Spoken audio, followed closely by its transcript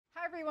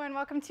Everyone,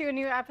 welcome to a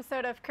new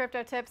episode of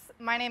Crypto Tips.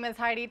 My name is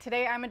Heidi.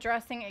 Today I'm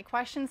addressing a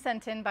question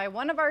sent in by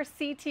one of our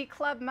CT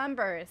Club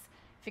members.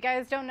 If you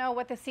guys don't know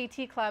what the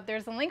CT Club,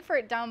 there's a link for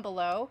it down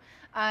below.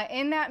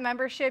 In that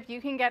membership,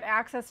 you can get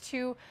access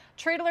to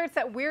trade alerts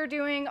that we're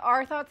doing,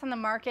 our thoughts on the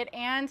market,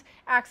 and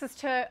access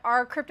to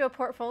our crypto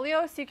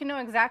portfolio so you can know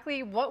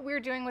exactly what we're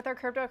doing with our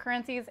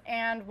cryptocurrencies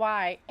and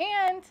why.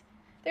 And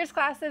there's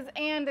classes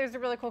and there's a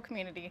really cool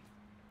community.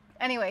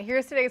 Anyway,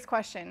 here's today's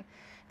question.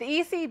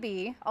 The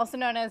ECB, also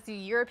known as the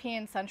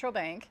European Central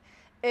Bank,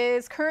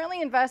 is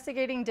currently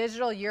investigating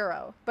digital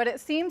euro, but it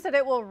seems that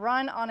it will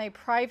run on a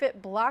private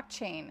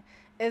blockchain.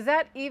 Is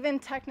that even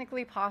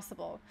technically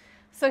possible?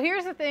 So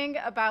here's the thing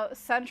about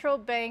central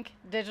bank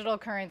digital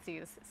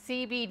currencies,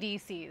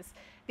 CBDCs.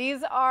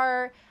 These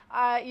are,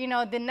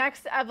 the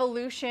next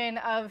evolution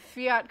of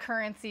fiat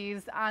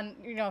currencies on,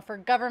 for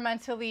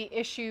governmentally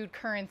issued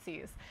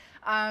currencies.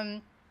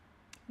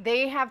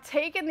 They have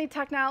taken the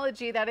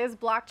technology that is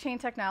blockchain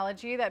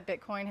technology that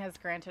Bitcoin has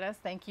granted us,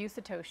 thank you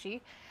Satoshi,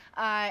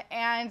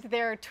 and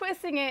they're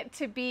twisting it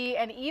to be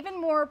an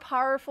even more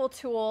powerful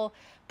tool,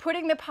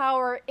 putting the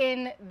power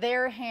in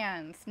their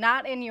hands,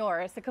 not in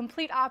yours, the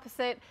complete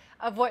opposite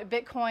of what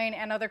Bitcoin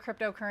and other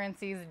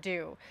cryptocurrencies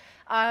do.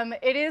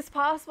 It is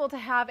possible to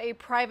have a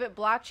private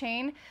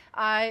blockchain.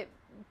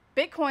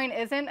 Bitcoin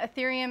isn't,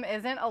 Ethereum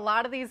isn't, a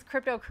lot of these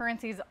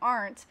cryptocurrencies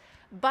aren't.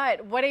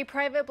 But what a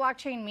private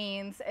blockchain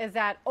means is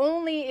that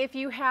only if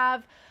you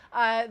have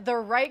the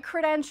right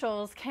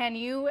credentials can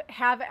you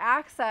have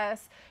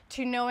access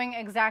to knowing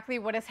exactly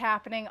what is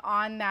happening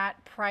on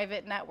that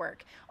private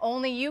network.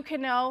 Only you can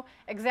know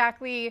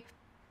exactly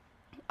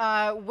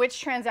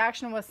which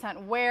transaction was sent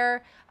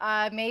where,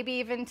 maybe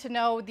even to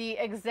know the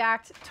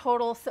exact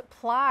total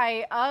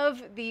supply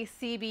of the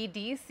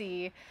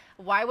CBDC.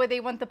 Why would they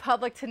want the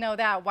public to know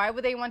that? Why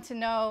would they want to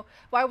know?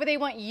 Why would they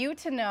want you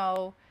to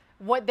know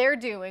what they're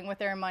doing with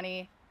their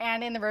money?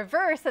 And in the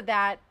reverse of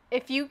that,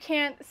 if you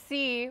can't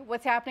see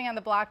what's happening on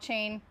the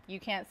blockchain, you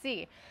can't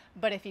see.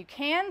 But if you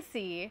can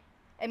see,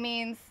 it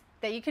means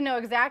that you can know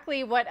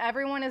exactly what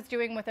everyone is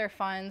doing with their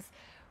funds,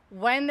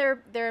 when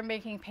they're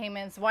making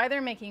payments, why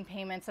they're making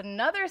payments.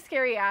 Another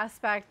scary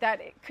aspect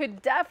that it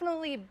could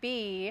definitely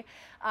be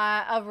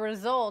a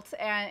result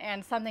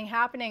and something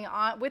happening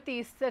with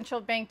these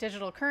central bank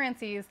digital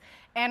currencies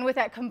and with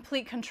that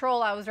complete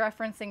control I was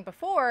referencing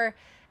before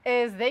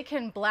is they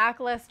can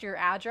blacklist your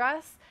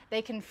address,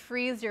 they can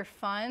freeze your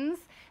funds,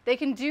 they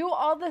can do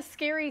all the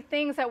scary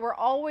things that we're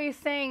always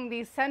saying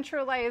these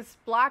centralized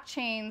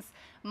blockchains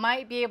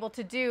might be able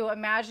to do.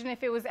 Imagine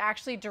if it was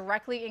actually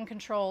directly in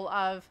control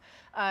of,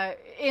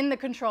 in the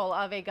control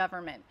of a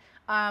government.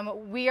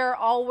 We are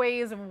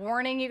always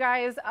warning you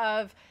guys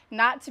of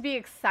not to be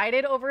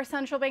excited over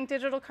central bank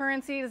digital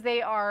currencies.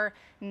 They are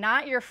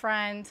not your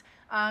friend.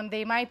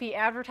 They might be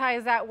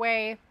advertised that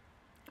way.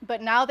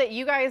 But now that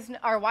you guys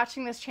are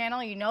watching this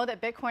channel, you know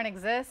that Bitcoin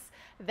exists.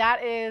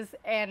 That is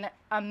an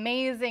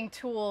amazing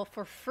tool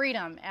for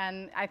freedom.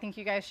 And I think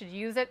you guys should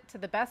use it to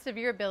the best of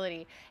your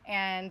ability.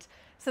 And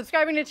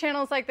subscribing to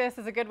channels like this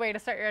is a good way to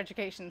start your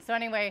education. So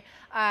anyway,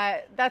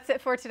 that's it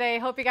for today.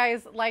 Hope you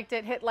guys liked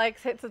it. Hit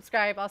likes, hit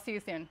subscribe. I'll see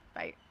you soon.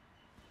 Bye.